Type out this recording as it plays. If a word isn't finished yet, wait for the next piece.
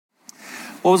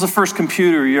What was the first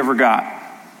computer you ever got?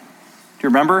 Do you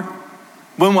remember?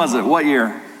 When was it? What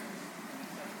year?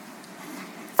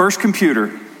 First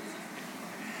computer.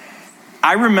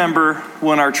 I remember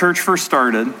when our church first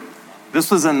started, this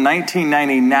was in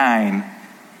 1999,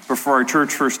 before our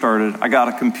church first started, I got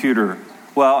a computer.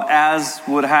 Well, as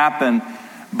would happen,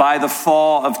 by the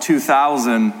fall of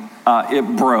 2000,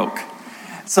 it broke.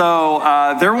 So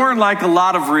there weren't like a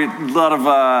lot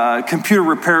of computer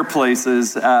repair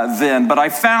places then, but I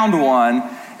found one,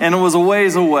 and it was a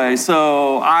ways away.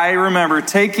 So I remember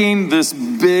taking this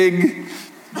big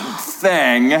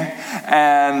thing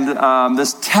and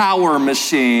this tower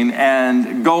machine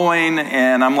and going,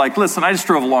 and I'm like, listen, I just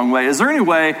drove a long way. Is there any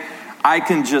way I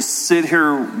can just sit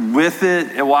here with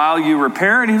it while you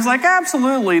repair it? And he was like,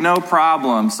 absolutely, no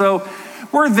problem. So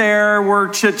we're there, we're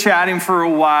chit-chatting for a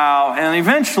while, and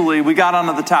eventually we got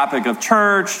onto the topic of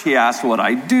church. He asked what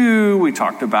I do. We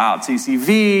talked about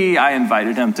CCV. I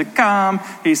invited him to come.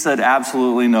 He said,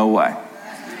 absolutely no way.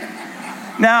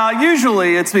 Now,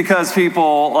 usually it's because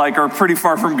people are pretty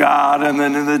far from God, and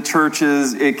then the church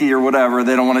is icky or whatever.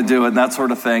 They don't want to do it and that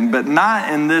sort of thing, but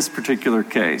not in this particular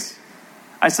case.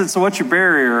 I said, so what's your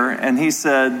barrier? And he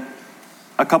said,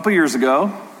 a couple years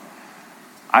ago,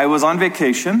 I was on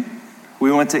vacation.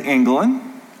 We went to England.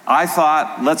 I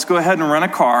thought, let's go ahead and rent a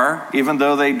car, even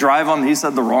though they drive on, he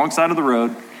said, the wrong side of the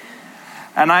road.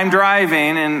 And I'm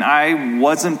driving, and I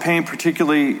wasn't paying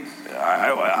particularly,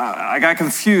 I got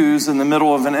confused in the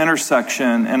middle of an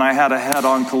intersection, and I had a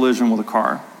head-on collision with a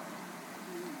car.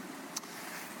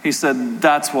 He said,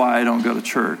 that's why I don't go to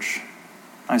church.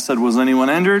 I said, was anyone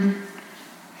injured?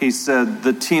 He said,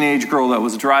 the teenage girl that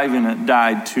was driving it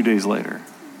died 2 days later.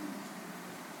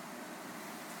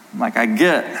 I'm like, I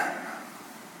get.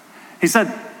 He said,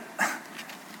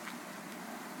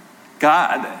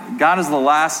 God is the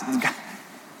last.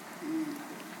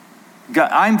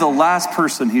 I'm the last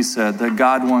person, he said, that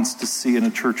God wants to see in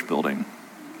a church building.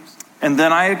 And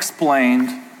then I explained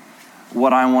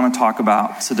what I want to talk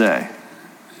about today.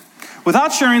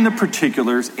 Without sharing the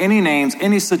particulars, any names,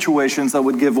 any situations that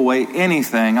would give away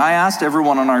anything, I asked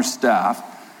everyone on our staff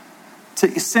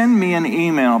to send me an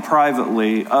email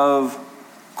privately of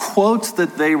quotes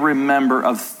that they remember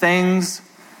of things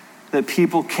that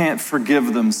people can't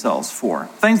forgive themselves for.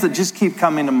 Things that just keep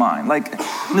coming to mind. Like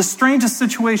in the strangest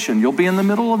situation, you'll be in the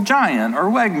middle of Giant or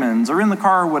Wegmans or in the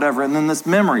car or whatever, and then this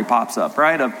memory pops up,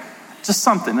 right? Of just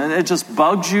something, and it just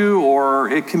bugs you, or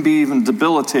it can be even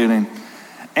debilitating.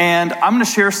 And I'm going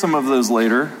to share some of those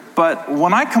later, but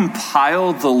when I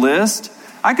compiled the list,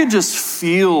 I could just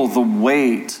feel the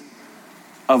weight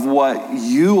of what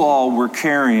you all were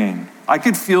carrying. I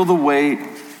could feel the weight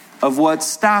of what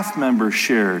staff members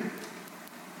shared.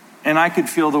 And I could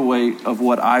feel the weight of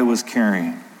what I was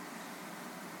carrying.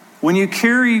 When you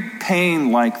carry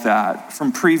pain like that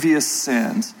from previous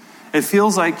sins, it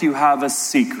feels like you have a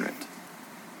secret.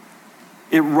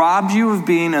 It robs you of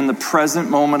being in the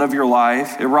present moment of your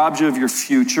life. It robs you of your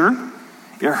future.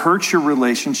 It hurts your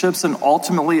relationships, and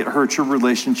ultimately it hurts your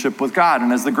relationship with God.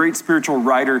 And as the great spiritual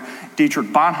writer Dietrich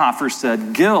Bonhoeffer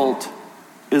said, guilt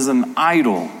is an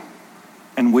idol.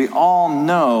 And we all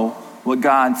know what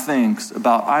God thinks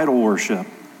about idol worship.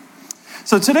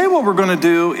 So today what we're going to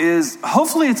do is,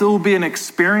 hopefully it will be an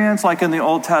experience like in the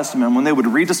Old Testament when they would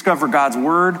rediscover God's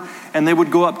word and they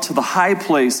would go up to the high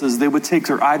places. They would take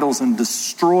their idols and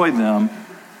destroy them.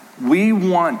 We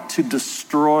want to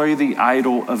destroy the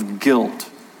idol of guilt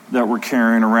that we're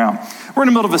carrying around. We're in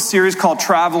the middle of a series called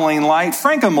Traveling Light.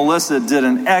 Frank and Melissa did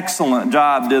an excellent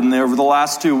job, didn't they, over the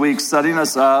last 2 weeks setting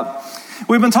us up.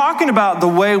 We've been talking about the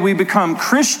way we become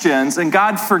Christians and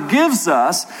God forgives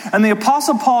us. And the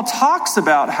Apostle Paul talks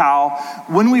about how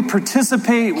when we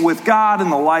participate with God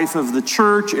in the life of the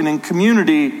church and in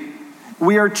community,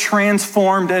 we are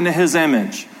transformed into his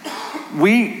image.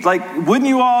 Wouldn't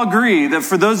you all agree that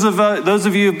for those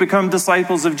of you who've become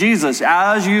disciples of Jesus,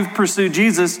 as you've pursued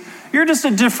Jesus, you're just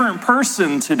a different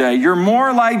person today. You're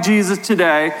more like Jesus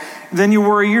today than you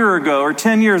were a year ago or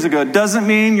 10 years ago. It doesn't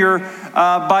mean you're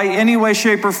by any way,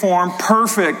 shape, or form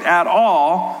perfect at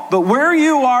all, but where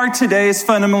you are today is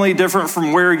fundamentally different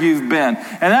from where you've been.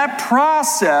 And that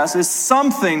process is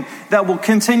something that will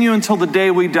continue until the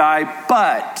day we die,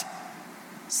 but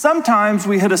sometimes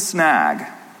we hit a snag.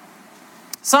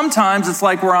 Sometimes it's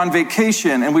like we're on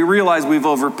vacation and we realize we've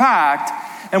overpacked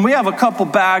and we have a couple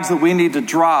bags that we need to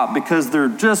drop because they're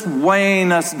just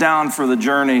weighing us down for the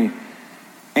journey.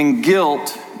 And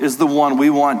guilt is the one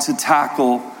we want to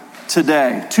tackle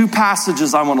today. 2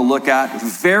 passages I want to look at,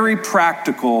 very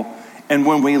practical. And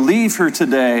when we leave here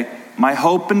today, my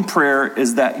hope and prayer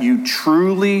is that you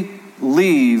truly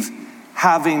leave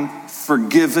having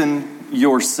forgiven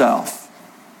yourself.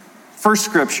 First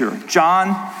scripture,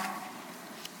 John,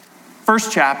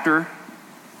 first chapter,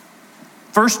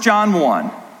 1 John 1.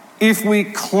 If we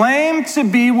claim to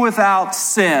be without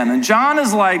sin, and John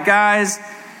is like, guys,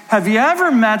 have you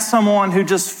ever met someone who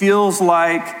just feels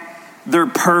like they're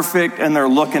perfect and they're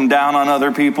looking down on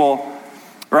other people?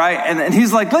 Right? And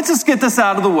he's like, let's just get this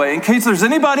out of the way in case there's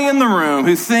anybody in the room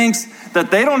who thinks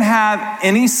that they don't have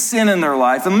any sin in their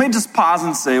life. And let me just pause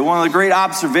and say, one of the great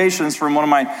observations from one of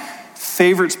my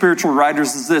favorite spiritual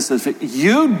writers is this: if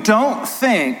you don't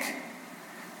think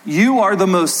you are the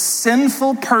most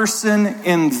sinful person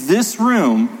in this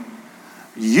room,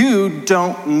 you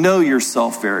don't know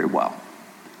yourself very well.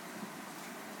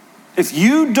 If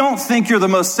you don't think you're the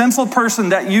most sinful person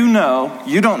that you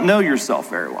don't know yourself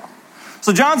very well.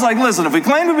 So John's like, listen, if we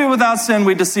claim to be without sin,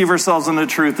 we deceive ourselves and the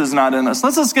truth is not in us.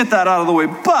 Let's just get that out of the way.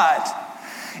 But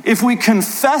if we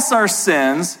confess our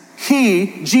sins,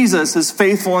 he, Jesus, is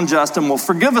faithful and just and will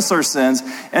forgive us our sins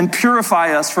and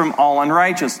purify us from all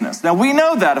unrighteousness. Now we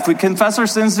know that if we confess our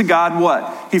sins to God,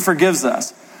 what? He forgives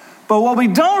us. But what we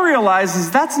don't realize is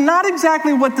that's not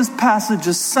exactly what this passage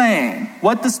is saying.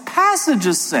 What this passage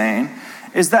is saying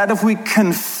is that if we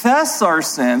confess our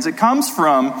sins, it comes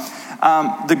from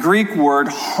the Greek word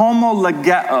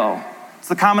homologeo. It's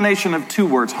the combination of two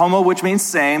words. Homo, which means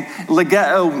same.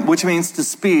 Legeo, which means to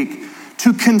speak.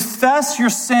 To confess your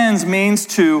sins means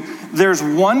there's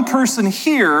one person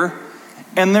here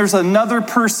and there's another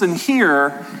person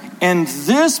here, and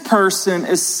this person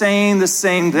is saying the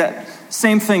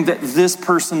same thing that this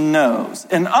person knows.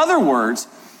 In other words,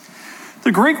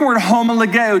 the Greek word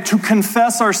homologeo, to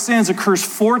confess our sins, occurs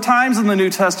 4 times in the New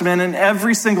Testament, and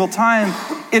every single time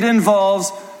it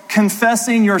involves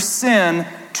confessing your sin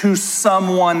to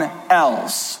someone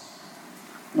else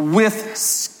with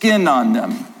skin on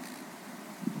them.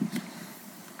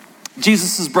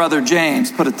 Jesus' brother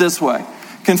James put it this way: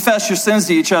 confess your sins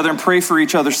to each other and pray for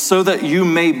each other so that you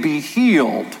may be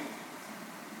healed.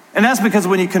 And that's because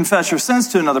when you confess your sins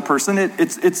to another person,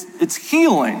 it's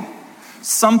healing.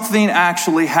 Something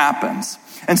actually happens.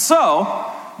 And so,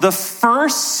 the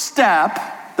first step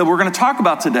that we're going to talk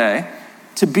about today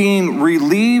to being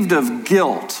relieved of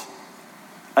guilt,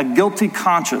 a guilty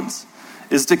conscience,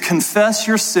 is to confess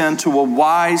your sin to a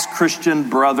wise Christian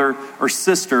brother or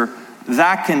sister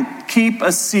that can keep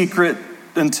a secret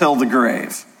until the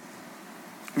grave.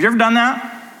 Have you ever done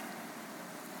that?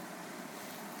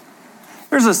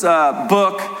 There's this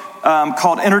book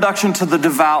called Introduction to the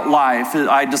Devout Life.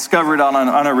 I discovered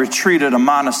on a retreat at a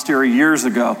monastery years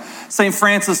ago. St.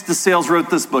 Francis de Sales wrote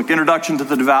this book, Introduction to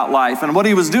the Devout Life. And what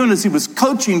he was doing is he was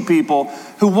coaching people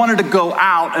who wanted to go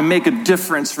out and make a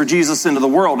difference for Jesus into the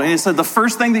world. And he said, the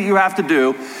first thing that you have to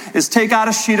do is take out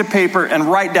a sheet of paper and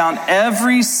write down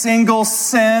every single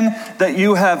sin that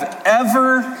you have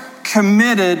ever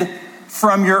committed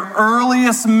from your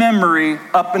earliest memory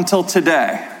up until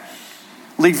today.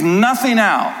 Leave nothing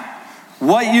out.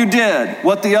 What you did,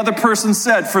 what the other person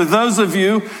said. For those of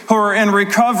you who are in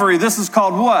recovery, this is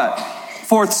called what?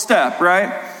 4th step,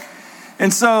 right?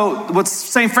 And so what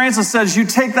St. Francis says, you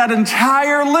take that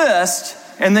entire list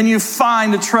and then you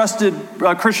find a trusted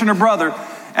Christian or brother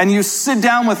and you sit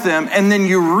down with them and then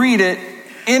you read it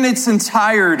in its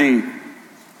entirety.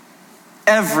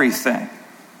 Everything.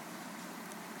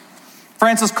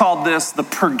 Francis called this the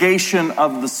purgation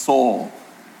of the soul.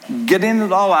 Getting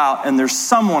it all out, and there's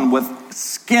someone with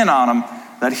skin on them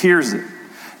that hears it.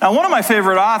 Now, one of my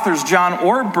favorite authors, John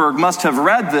Ortberg, must have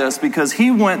read this because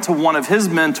he went to one of his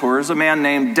mentors, a man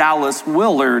named Dallas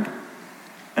Willard,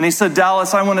 and he said,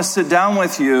 Dallas, I want to sit down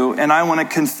with you, and I want to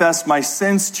confess my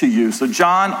sins to you. So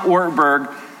John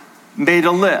Ortberg made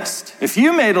a list. If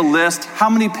you made a list, how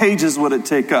many pages would it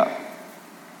take up?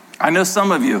 I know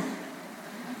some of you.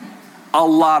 A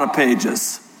lot of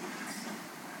pages.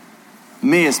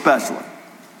 Me especially.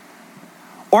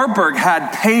 Ortberg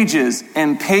had pages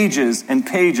and pages and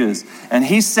pages, and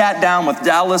he sat down with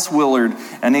Dallas Willard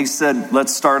and he said,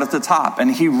 let's start at the top.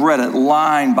 And he read it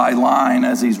line by line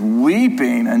as he's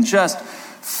weeping and just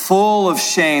full of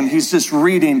shame. He's just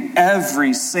reading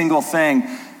every single thing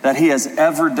that he has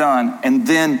ever done. And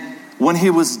then when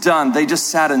he was done, they just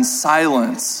sat in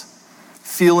silence,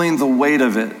 feeling the weight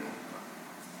of it.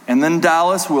 And then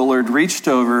Dallas Willard reached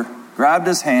over, grabbed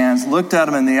his hands, looked at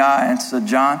him in the eye and said,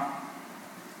 John,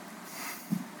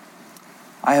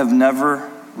 I have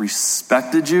never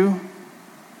respected you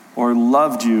or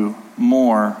loved you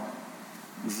more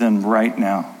than right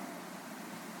now.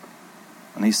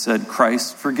 And he said,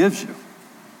 Christ forgives you.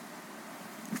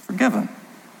 You're forgiven.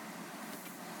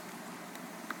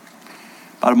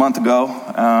 About a month ago,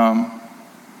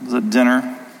 I was at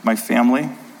dinner, my family,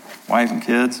 wife and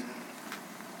kids.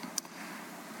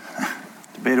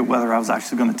 Debated whether I was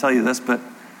actually going to tell you this, but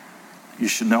you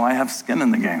should know I have skin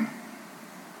in the game.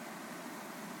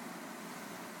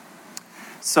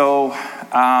 So,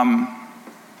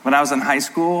 when I was in high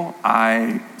school,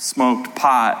 I smoked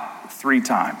pot 3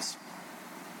 times.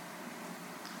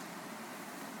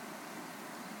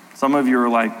 Some of you are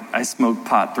like, I smoked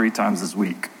pot 3 times this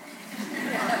week.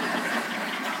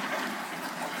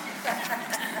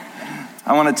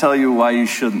 I want to tell you why you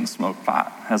shouldn't smoke pot.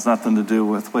 It has nothing to do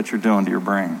with what you're doing to your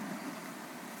brain.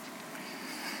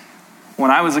 When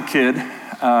I was a kid,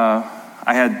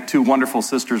 I had 2 wonderful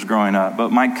sisters growing up,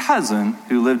 but my cousin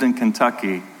who lived in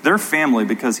Kentucky, their family,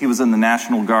 because he was in the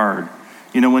National Guard,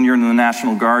 you know, when you're in the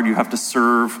National Guard, you have to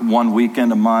serve 1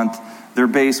 weekend a month. Their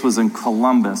base was in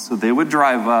Columbus, so they would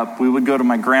drive up. We would go to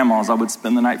my grandma's. I would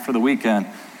spend the night for the weekend,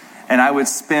 and I would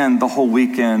spend the whole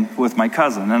weekend with my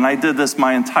cousin. And I did this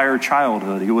my entire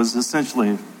childhood. He was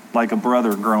essentially like a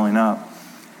brother growing up.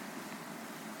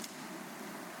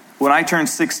 When I turned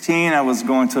 16, I was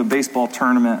going to a baseball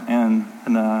tournament,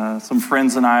 and some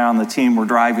friends and I on the team were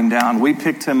driving down. We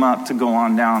picked him up to go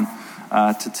on down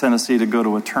to Tennessee to go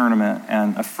to a tournament,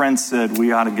 and a friend said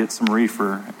we ought to get some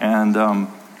reefer. And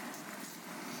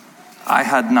I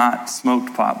had not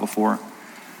smoked pot before,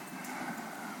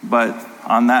 but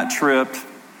on that trip,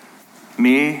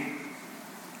 me,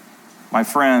 my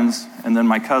friends, and then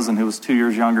my cousin, who was 2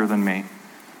 years younger than me,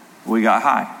 we got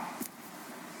high.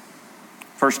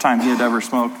 First time he had ever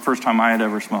smoked, first time I had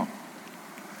ever smoked.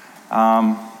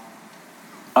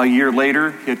 A year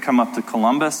later, he had come up to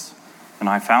Columbus, and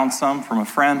I found some from a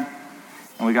friend,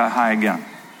 and we got high again.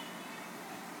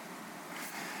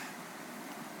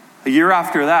 A year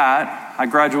after that, I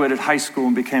graduated high school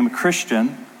and became a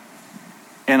Christian,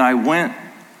 and I went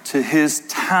to his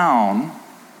town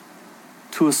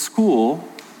to a school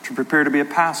to prepare to be a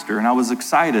pastor, and I was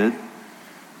excited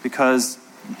because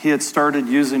he had started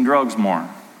using drugs more.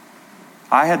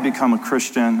 I had become a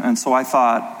Christian, and so I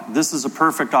thought, this is a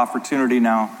perfect opportunity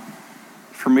now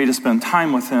for me to spend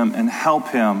time with him and help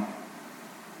him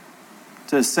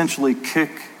to essentially kick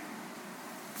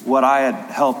what I had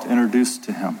helped introduce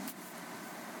to him.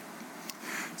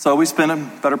 So we spent a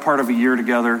better part of a year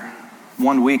together.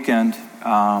 One weekend,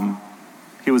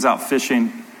 he was out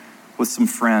fishing with some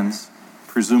friends,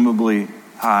 presumably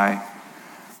high,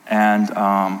 and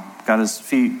got his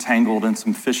feet tangled in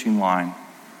some fishing line,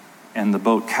 and the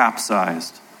boat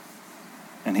capsized,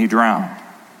 and he drowned.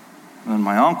 And then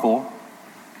my uncle,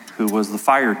 who was the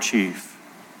fire chief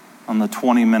on the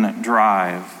 20-minute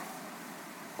drive,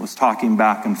 was talking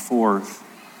back and forth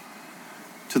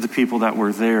to the people that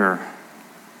were there,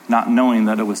 not knowing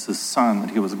that it was his son that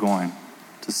he was going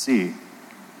to see.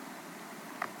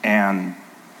 And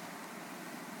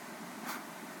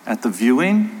at the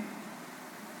viewing,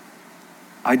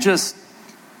 I just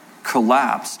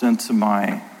collapsed into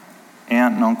my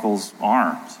aunt and uncle's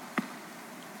arms.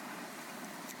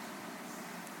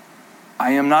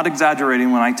 I am not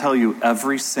exaggerating when I tell you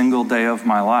every single day of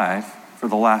my life for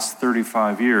the last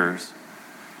 35 years,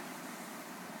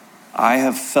 I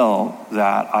have felt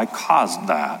that I caused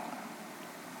that.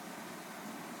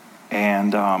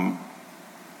 And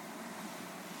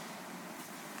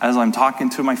as I'm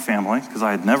talking to my family, because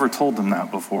I had never told them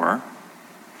that before,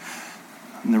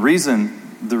 and the reason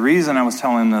I was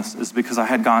telling this is because I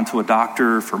had gone to a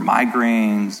doctor for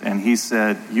migraines, and he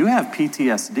said, you have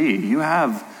PTSD. You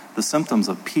have the symptoms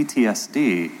of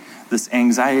PTSD, this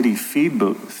anxiety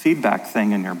feedback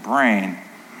thing in your brain.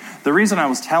 The reason I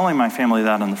was telling my family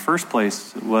that in the first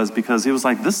place was because he was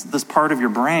like, this part of your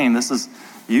brain, this is,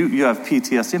 you have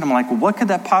PTSD. And I'm like, well, what could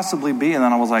that possibly be? And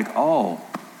then I was like, oh,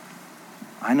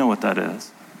 I know what that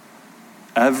is.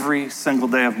 Every single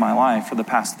day of my life for the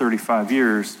past 35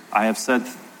 years, I have said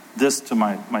this to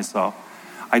myself.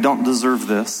 I don't deserve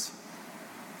this.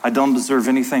 I don't deserve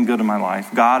anything good in my life.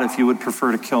 God, if you would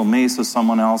prefer to kill me so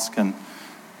someone else can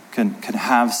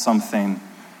have something.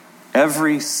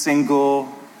 Every single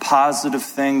positive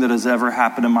thing that has ever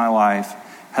happened in my life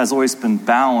has always been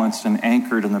balanced and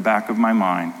anchored in the back of my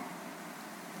mind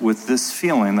with this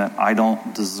feeling that I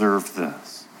don't deserve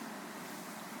this.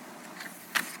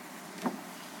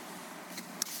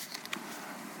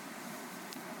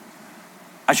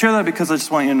 I share that because I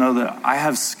just want you to know that I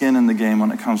have skin in the game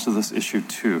when it comes to this issue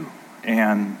too.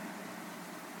 And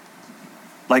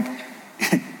like,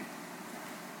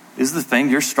 is the thing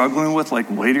you're struggling with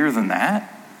like weightier than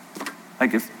that?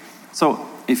 Like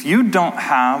if you don't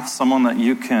have someone that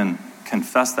you can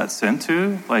confess that sin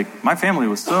to, like my family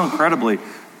was so incredibly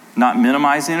not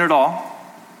minimizing it at all.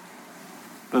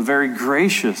 but very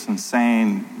gracious in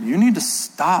saying, you need to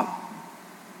stop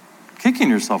kicking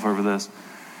yourself over this.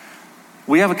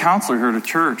 We have a counselor here at a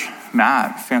church,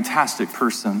 Matt, fantastic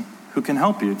person, who can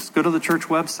help you. Just go to the church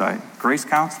website, Grace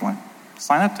Counseling.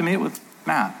 Sign up to meet with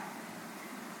Matt.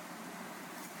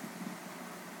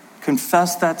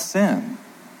 Confess that sin,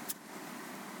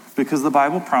 because the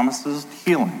Bible promises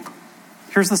healing.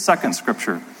 Here's the second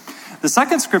scripture. The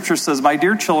second scripture says, my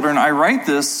dear children, I write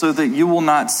this so that you will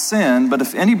not sin, but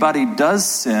if anybody does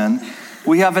sin,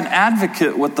 we have an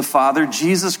advocate with the Father,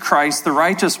 Jesus Christ, the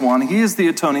righteous one. He is the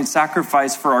atoning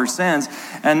sacrifice for our sins,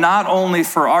 and not only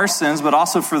for our sins, but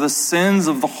also for the sins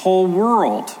of the whole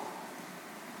world.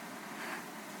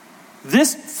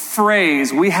 This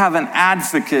phrase, we have an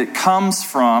advocate, comes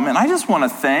from, and I just want to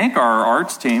thank our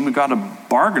arts team. We got a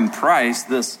bargain price,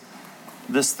 this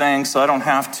thing, so I don't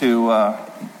have to,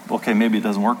 okay, maybe it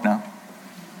doesn't work now.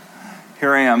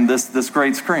 Here I am, this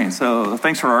great screen. So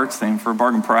thanks for our arts team for a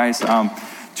bargain price.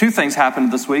 Two things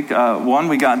happened this week. One,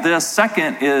 we got this.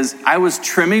 Second is I was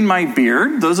trimming my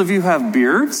beard. Those of you who have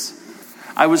beards,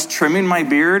 I was trimming my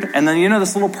beard. And then,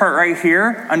 this little part right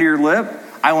here under your lip,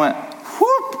 I went,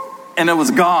 whoop, and it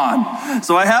was gone.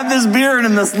 So I had this beard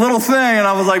and this little thing, and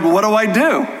I was like, what do I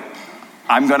do?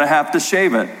 I'm going to have to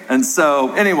shave it. And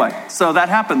so anyway, so that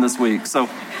happened this week. So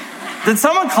did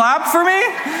someone clap for me?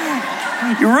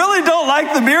 You really don't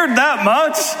like the beard that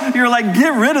much? You're like,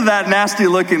 get rid of that nasty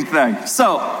looking thing.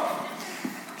 So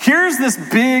here's this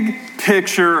big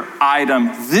picture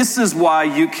item. This is why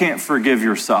you can't forgive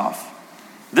yourself.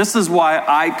 This is why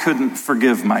I couldn't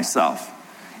forgive myself.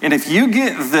 And if you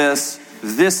get this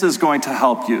is going to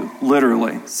help you,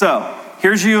 literally. So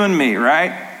here's you and me,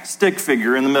 right? Stick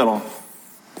figure in the middle.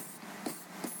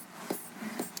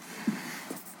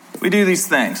 We do these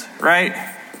things,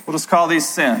 right? We'll just call these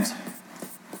sins.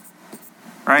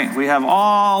 Right? We have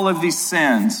all of these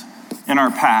sins in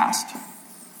our past.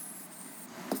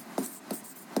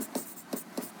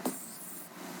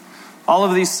 All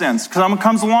of these sins. Because someone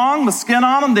comes along with skin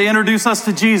on them, they introduce us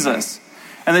to Jesus.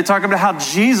 And they talk about how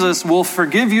Jesus will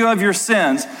forgive you of your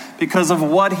sins because of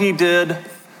what he did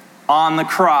on the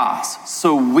cross.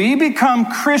 So we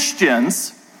become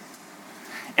Christians.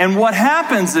 And what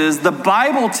happens is the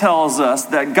Bible tells us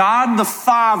that God the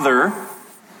Father,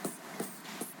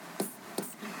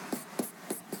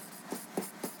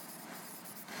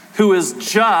 who is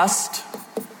just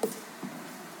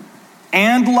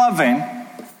and loving,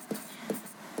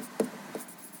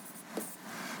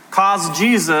 caused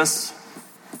Jesus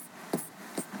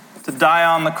to die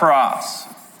on the cross.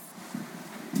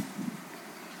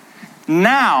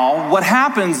 Now, what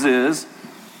happens is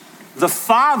the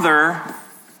Father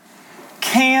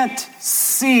can't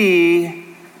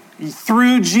see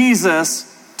through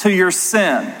Jesus to your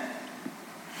sin.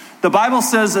 The Bible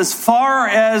says, as far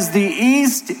as the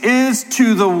east is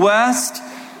to the west,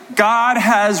 God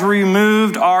has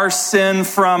removed our sin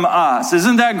from us.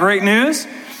 Isn't that great news?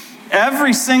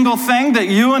 Every single thing that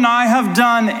you and I have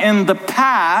done in the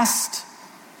past,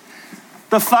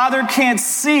 the Father can't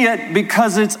see it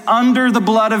because it's under the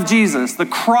blood of Jesus. The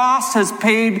cross has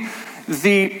paid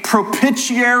the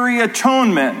propitiatory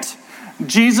atonement.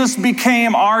 Jesus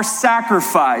became our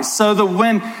sacrifice so that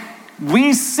when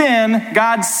we sin,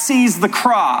 God sees the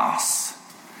cross.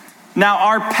 Now,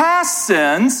 our past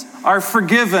sins are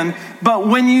forgiven, but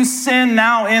when you sin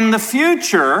now in the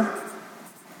future,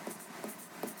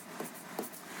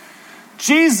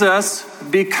 Jesus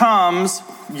becomes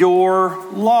your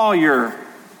lawyer.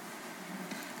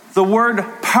 The word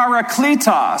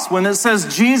parakletos, when it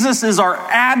says Jesus is our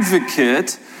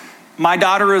advocate, my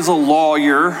daughter is a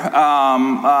lawyer,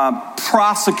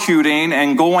 prosecuting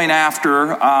and going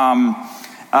after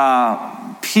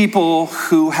people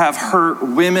who have hurt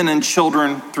women and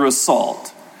children through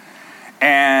assault.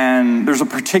 And there's a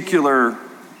particular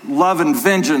love and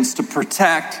vengeance to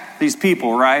protect these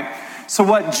people, right? So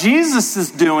what Jesus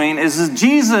is doing is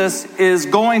Jesus is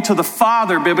going to the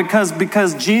Father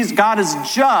because Jesus, God is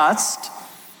just.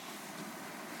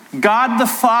 God the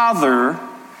Father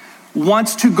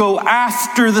wants to go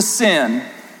after the sin,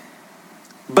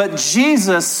 but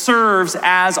Jesus serves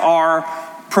as our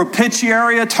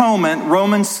propitiatory atonement.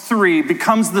 Romans 3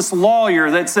 becomes this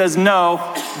lawyer that says,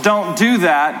 no, don't do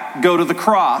that, go to the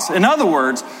cross. In other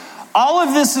words, all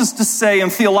of this is to say in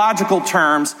theological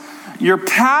terms, your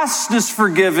past is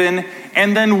forgiven,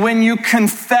 and then when you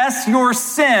confess your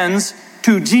sins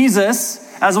to Jesus,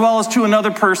 as well as to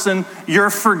another person,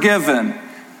 you're forgiven.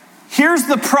 Here's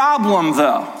the problem,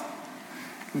 though.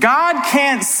 God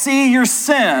can't see your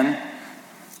sin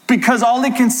because all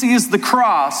he can see is the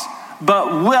cross.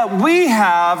 But what we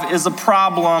have is a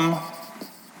problem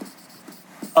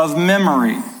of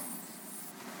memory.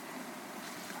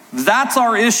 That's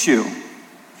our issue.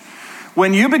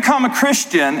 When you become a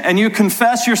Christian and you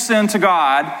confess your sin to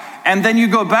God, and then you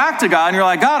go back to God and you're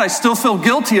like, God, I still feel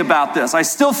guilty about this. I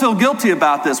still feel guilty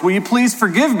about this. Will you please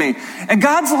forgive me? And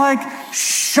God's like,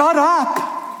 shut up.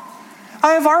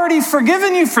 I have already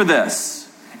forgiven you for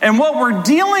this. And what we're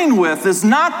dealing with is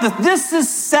not that this is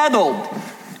settled.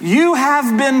 You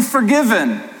have been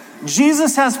forgiven.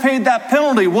 Jesus has paid that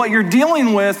penalty. What you're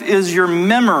dealing with is your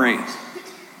memory.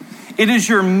 It is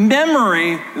your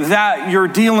memory that you're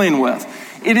dealing with.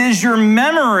 It is your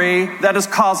memory that is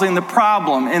causing the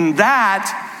problem. And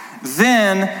that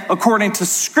then, according to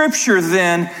Scripture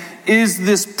then, is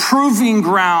this proving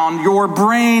ground. Your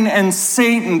brain and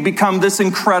Satan become this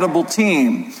incredible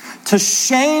team to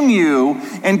shame you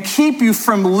and keep you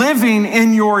from living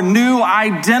in your new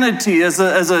identity as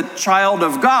a child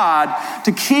of God,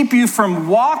 to keep you from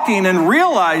walking and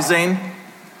realizing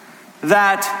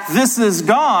that this is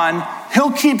gone.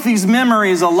 He'll keep these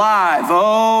memories alive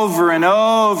over and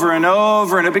over and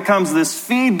over, and it becomes this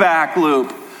feedback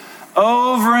loop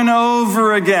over and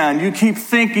over again. You keep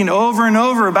thinking over and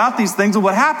over about these things, and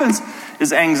what happens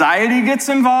is anxiety gets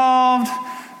involved,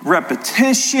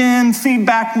 repetition,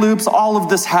 feedback loops, all of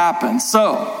this happens.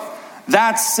 So,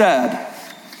 that said,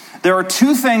 there are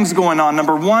two things going on.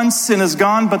 Number one, sin is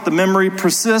gone, but the memory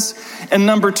persists. And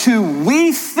number two,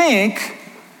 we think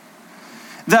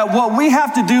that what we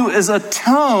have to do is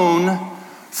atone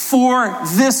for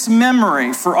this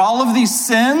memory, for all of these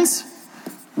sins.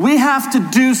 We have to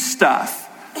do stuff.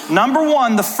 Number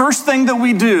one, the first thing that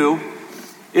we do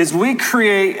is we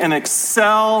create an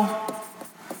Excel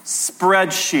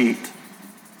spreadsheet.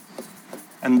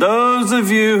 And those of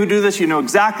you who do this, you know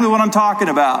exactly what I'm talking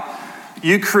about.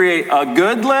 You create a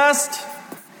good list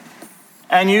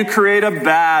and you create a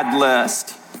bad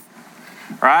list.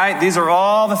 Right? These are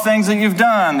all the things that you've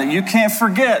done that you can't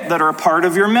forget, that are a part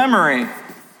of your memory.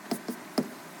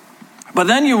 But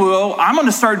then I'm going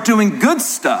to start doing good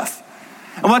stuff.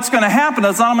 And what's going to happen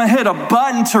is I'm going to hit a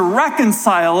button to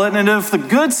reconcile it. And if the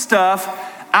good stuff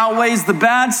outweighs the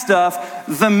bad stuff,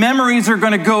 the memories are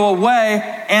going to go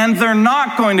away, and they're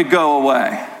not going to go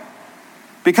away.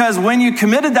 Because when you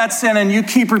committed that sin and you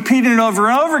keep repeating it over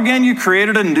and over again, you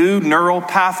created a new neural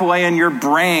pathway in your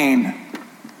brain.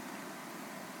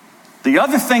 The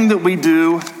other thing that we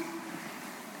do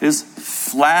is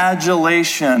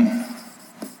flagellation.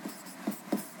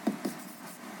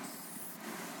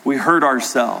 We hurt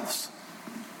ourselves.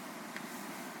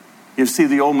 You see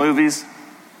the old movies?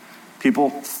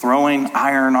 People throwing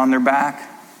iron on their back,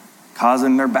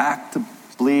 causing their back to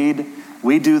bleed.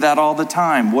 We do that all the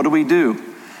time. What do?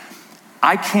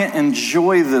 I can't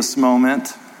enjoy this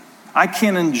moment. I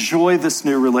can't enjoy this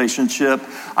new relationship.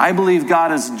 I believe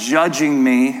God is judging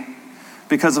me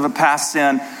because of a past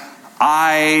sin.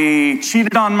 I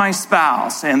cheated on my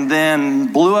spouse and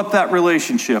then blew up that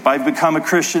relationship. I've become a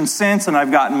Christian since, and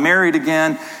I've gotten married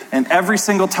again. And every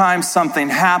single time something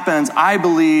happens, I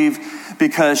believe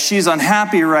because she's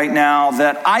unhappy right now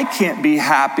that I can't be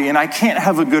happy and I can't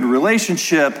have a good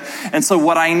relationship. And so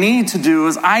what I need to do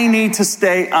is I need to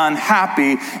stay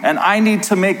unhappy, and I need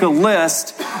to make a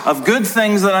list of good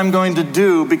things that I'm going to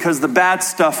do because the bad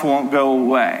stuff won't go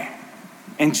away.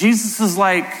 And Jesus is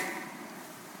like,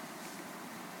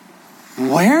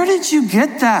 where did you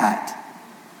get that?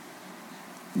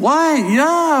 Why?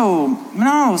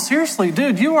 No, seriously,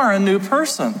 dude, you are a new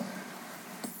person.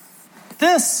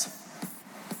 That's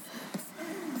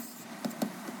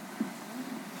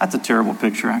a terrible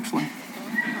picture, actually.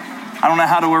 I don't know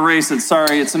how to erase it.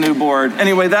 Sorry, it's a new board.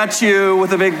 Anyway, that's you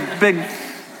with a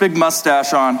big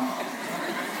mustache on.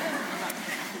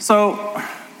 So,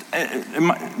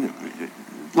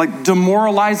 like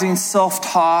demoralizing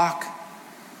self-talk.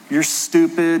 You're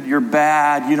stupid, you're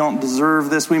bad, you don't deserve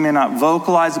this. We may not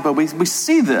vocalize it, but we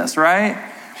see this,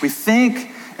 right? We think,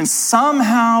 and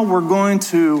somehow we're going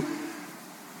to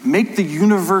make the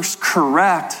universe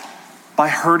correct by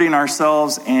hurting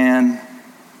ourselves. And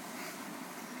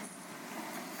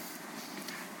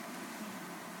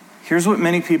here's what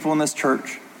many people in this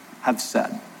church have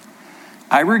said.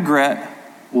 I regret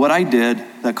what I did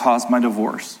that caused my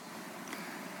divorce.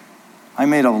 I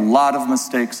made a lot of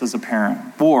mistakes as a parent.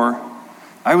 Or,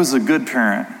 I was a good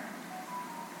parent.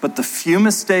 But the few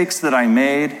mistakes that I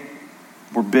made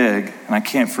were big, and I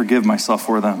can't forgive myself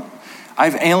for them.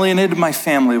 I've alienated my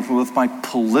family with my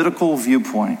political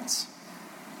viewpoints.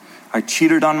 I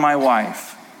cheated on my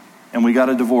wife, and we got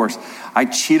a divorce. I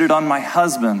cheated on my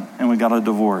husband, and we got a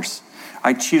divorce.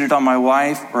 I cheated on my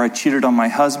wife, or I cheated on my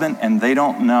husband, and they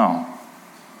don't know.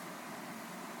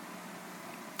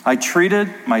 I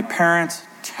treated my parents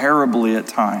terribly at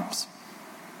times.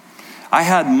 I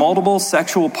had multiple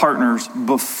sexual partners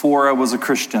before I was a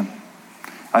Christian.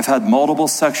 I've had multiple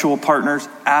sexual partners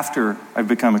after I've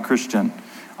become a Christian.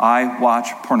 I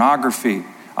watch pornography.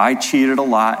 I cheated a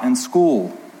lot in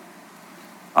school.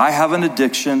 I have an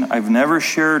addiction I've never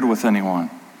shared with anyone.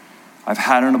 I've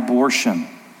had an abortion.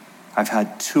 I've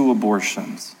had 2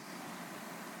 abortions.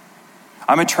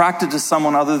 I'm attracted to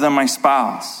someone other than my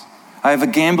spouse. I have a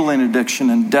gambling addiction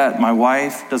and debt my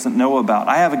wife doesn't know about.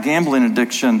 I have a gambling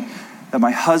addiction that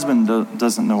my husband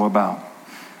doesn't know about.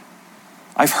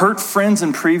 I've hurt friends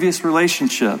in previous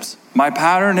relationships. My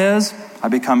pattern is I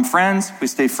become friends, we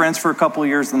stay friends for a couple of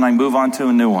years, then I move on to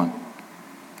a new one.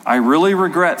 I really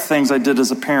regret things I did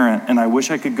as a parent, and I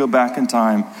wish I could go back in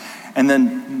time. And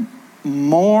then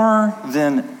more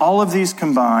than all of these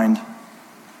combined,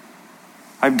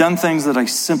 I've done things that I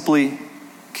simply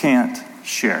can't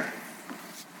share.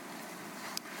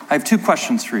 I have 2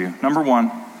 questions for you. Number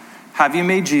 1, have you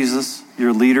made Jesus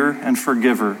your leader and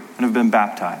forgiver and have been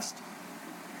baptized?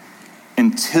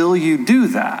 Until you do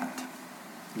that,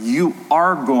 you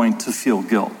are going to feel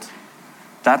guilt.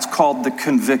 That's called the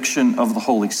conviction of the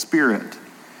Holy Spirit.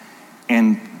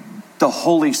 And the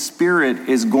Holy Spirit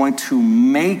is going to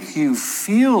make you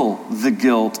feel the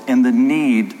guilt and the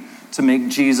need to make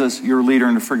Jesus your leader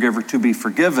and forgiver, to be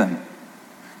forgiven.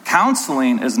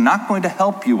 Counseling is not going to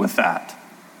help you with that.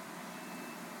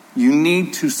 You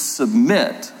need to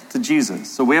submit to Jesus.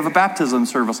 So we have a baptism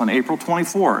service on April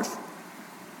 24th.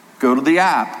 Go to the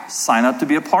app, sign up to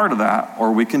be a part of that,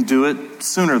 or we can do it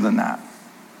sooner than that.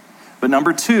 But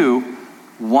number 2,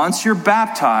 once you're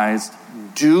baptized,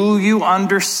 do you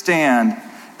understand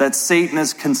that Satan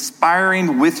is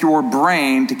conspiring with your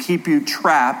brain to keep you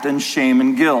trapped in shame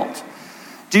and guilt?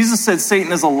 Jesus said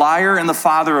Satan is a liar and the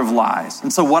father of lies.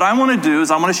 And so what I want to do is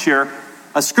I want to share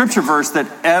a scripture verse that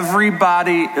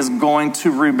everybody is going to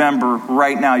remember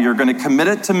right now. You're going to commit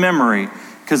it to memory,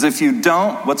 because if you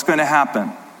don't, what's going to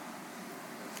happen?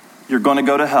 You're going to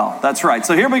go to hell. That's right.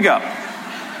 So here we go.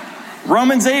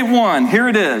 Romans 8:1. Here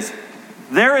it is.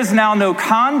 There is now no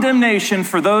condemnation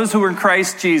for those who are in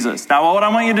Christ Jesus. Now, what I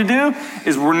want you to do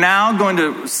is we're now going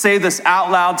to say this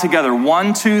out loud together.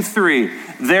 1, 2, 3.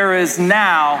 There is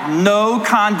now no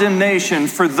condemnation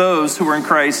for those who are in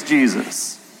Christ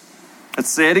Jesus. Let's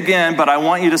say it again, but I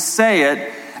want you to say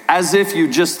it as if you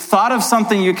just thought of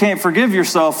something you can't forgive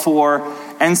yourself for,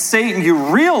 and Satan, you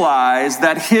realize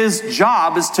that his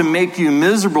job is to make you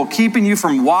miserable, keeping you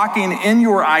from walking in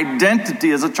your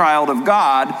identity as a child of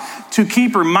God, to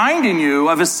keep reminding you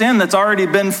of a sin that's already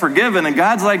been forgiven. And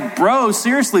God's like, bro,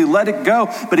 seriously, let it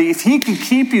go. But if he can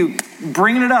keep you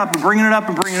bringing it up and bringing it up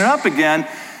and bringing it up again,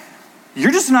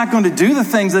 you're just not going to do the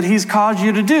things that he's called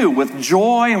you to do with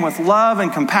joy and with love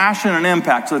and compassion and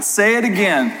impact. So let's say it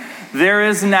again. There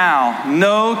is now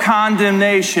no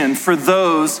condemnation for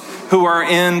those who are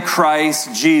in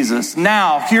Christ Jesus.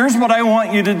 Now, here's what I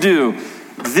want you to do.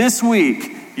 This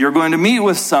week, you're going to meet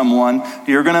with someone,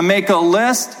 you're going to make a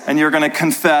list, and you're going to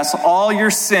confess all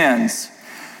your sins.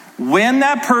 When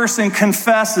that person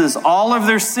confesses all of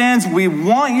their sins, we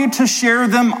want you to share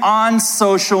them on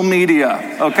social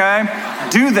media, okay?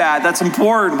 Do that. That's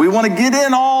important. We want to get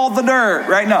in all the dirt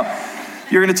right now.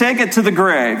 You're going to take it to the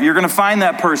grave. You're going to find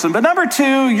that person. But number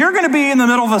 2, you're going to be in the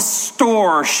middle of a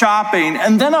store shopping,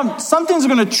 and then something's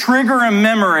going to trigger a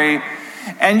memory,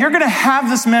 and you're going to have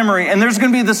this memory, and there's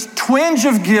going to be this twinge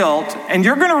of guilt, and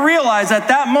you're going to realize at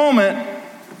that moment,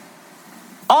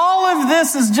 all of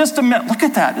this is just a memory. Look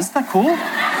at that. Isn't that cool?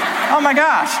 Oh my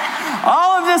gosh.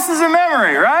 All of this is a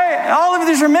memory, right? All of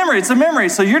these are memory. It's a memory.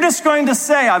 So you're just going to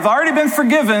say, I've already been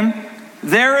forgiven.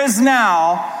 There is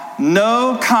now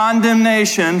no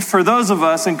condemnation for those of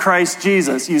us in Christ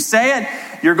Jesus. You say it,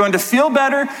 you're going to feel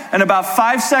better, and about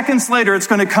 5 seconds later, it's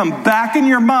going to come back in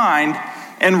your mind,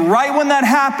 and right when that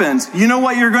happens, you know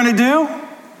what you're going to do?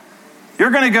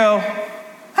 You're going to go,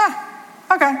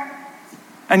 okay.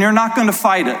 And you're not going to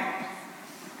fight it.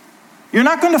 You're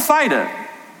not going to fight it.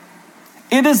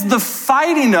 It is the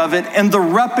fighting of it and the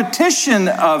repetition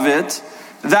of it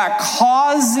that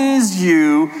causes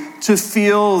you to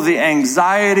feel the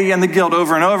anxiety and the guilt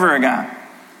over and over again.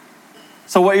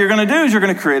 So what you're going to do is you're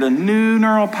going to create a new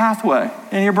neural pathway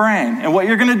in your brain. And what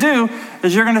you're going to do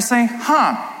is you're going to say,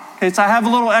 okay, so I have a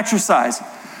little exercise.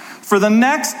 For the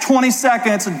next 20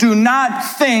 seconds, do not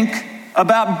think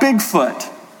about Bigfoot.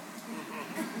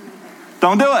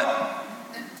 Don't do it.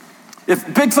 If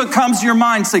Bigfoot comes to your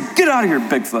mind, say, get out of here,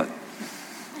 Bigfoot.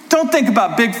 Don't think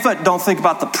about Bigfoot. Don't think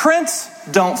about the prints.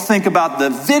 Don't think about the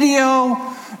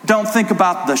video. Don't think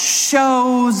about the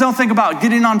shows. Don't think about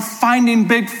getting on Finding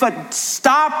Bigfoot.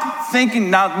 Stop thinking.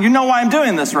 Now, you know why I'm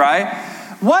doing this, right?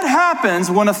 What happens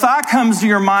when a thought comes to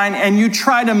your mind and you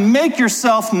try to make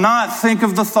yourself not think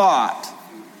of the thought?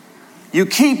 You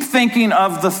keep thinking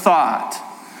of the thought.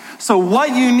 So what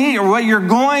you need, or what you're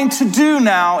going to do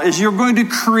now, is you're going to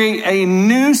create a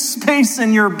new space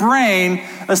in your brain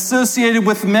associated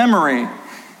with memory.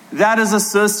 That is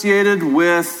associated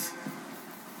with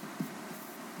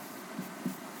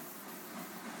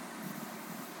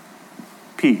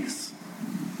peace.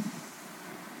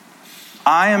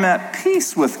 I am at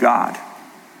peace with God,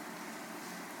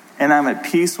 and I'm at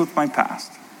peace with my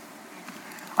past.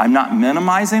 I'm not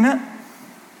minimizing it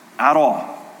at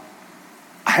all.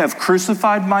 I have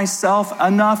crucified myself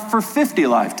enough for 50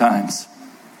 lifetimes.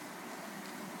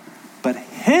 But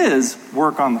his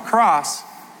work on the cross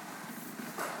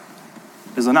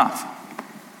is enough.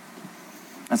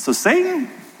 And so Satan,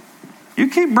 you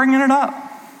keep bringing it up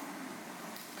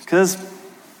because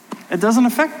it doesn't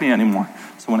affect me anymore.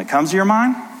 So when it comes to your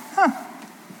mind,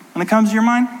 When it comes to your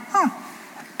mind,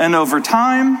 And over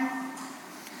time,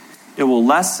 it will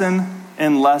lessen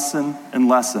and lessen and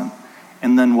lessen.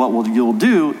 And then what you'll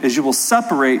do is you will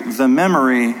separate the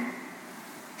memory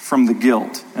from the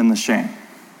guilt and the shame.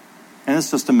 And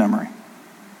it's just a memory.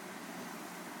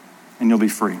 And you'll be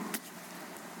free.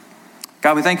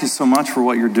 God, we thank you so much for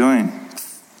what you're doing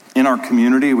in our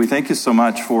community. We thank you so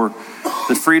much for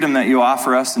the freedom that you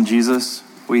offer us in Jesus.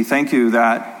 We thank you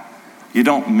that you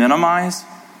don't minimize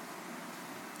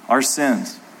our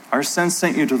sins. Our sins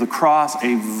sent you to the cross,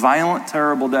 a violent,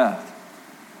 terrible death.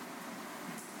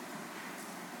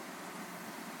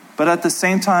 But at the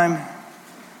same time,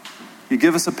 you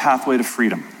give us a pathway to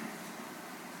freedom.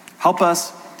 Help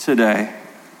us today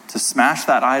to smash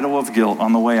that idol of guilt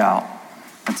on the way out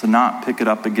and to not pick it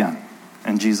up again.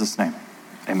 In Jesus' name,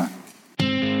 amen.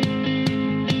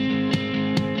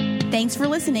 Thanks for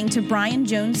listening to Brian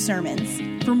Jones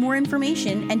Sermons. For more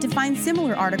information and to find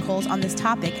similar articles on this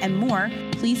topic and more,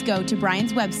 please go to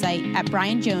Brian's website at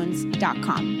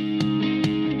brianjones.com.